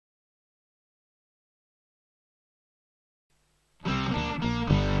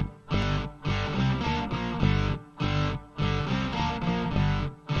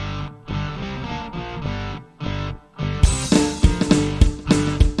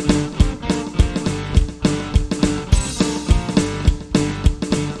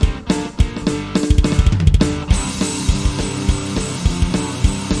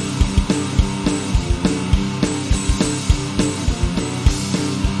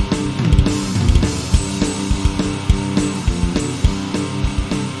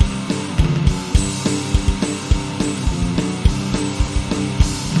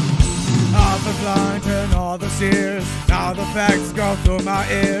effects go through my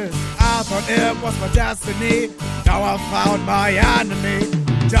ears. I thought it was my destiny. Now I found my enemy.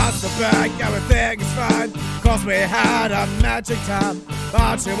 Just a bag, everything is fine, cause we had a magic time.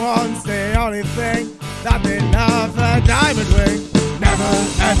 But she wants the only thing that we love, a diamond ring. Never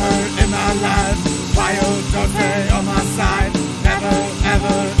ever in my life, why you don't stay on my side. Never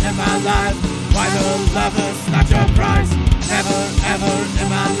ever in my life, why the love is not your price. Never ever in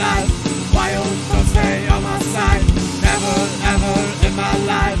my life, why you don't stay on my side. Never ever in my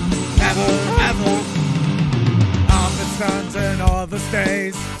life, never ever. I've been stunting all the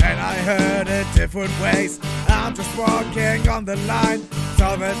days, and I heard it different ways. I'm just walking on the line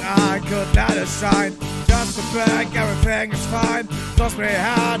so that I could let it shine. Just a bag, everything is fine, cause we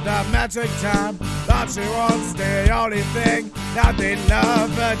had a magic time. But she wants the only thing that we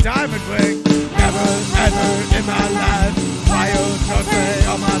love, a diamond ring. Never ever in my life, why you don't stay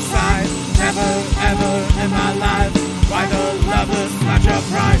on my side. Never ever in my life, why the love is not your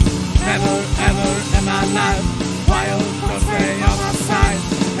price. Never ever in my life, why you don't stay on my side.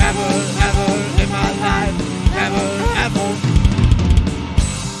 Never ever in my life, never ever.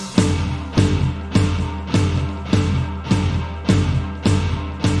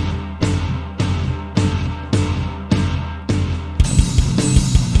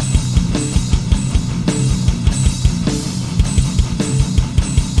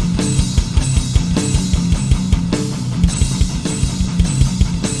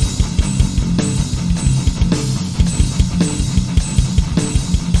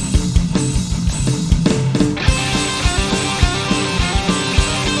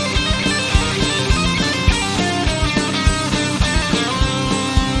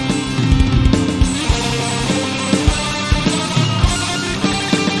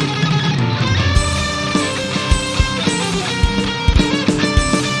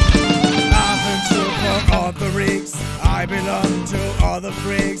 I belong to all the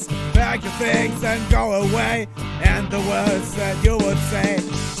freaks. Pack your things and go away. And the words that you would say,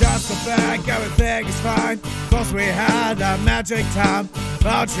 just a bag, everything is fine, cause we had a magic time.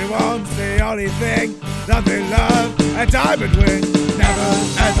 But she wants the only thing that we love, a diamond ring. Never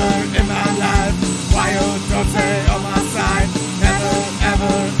ever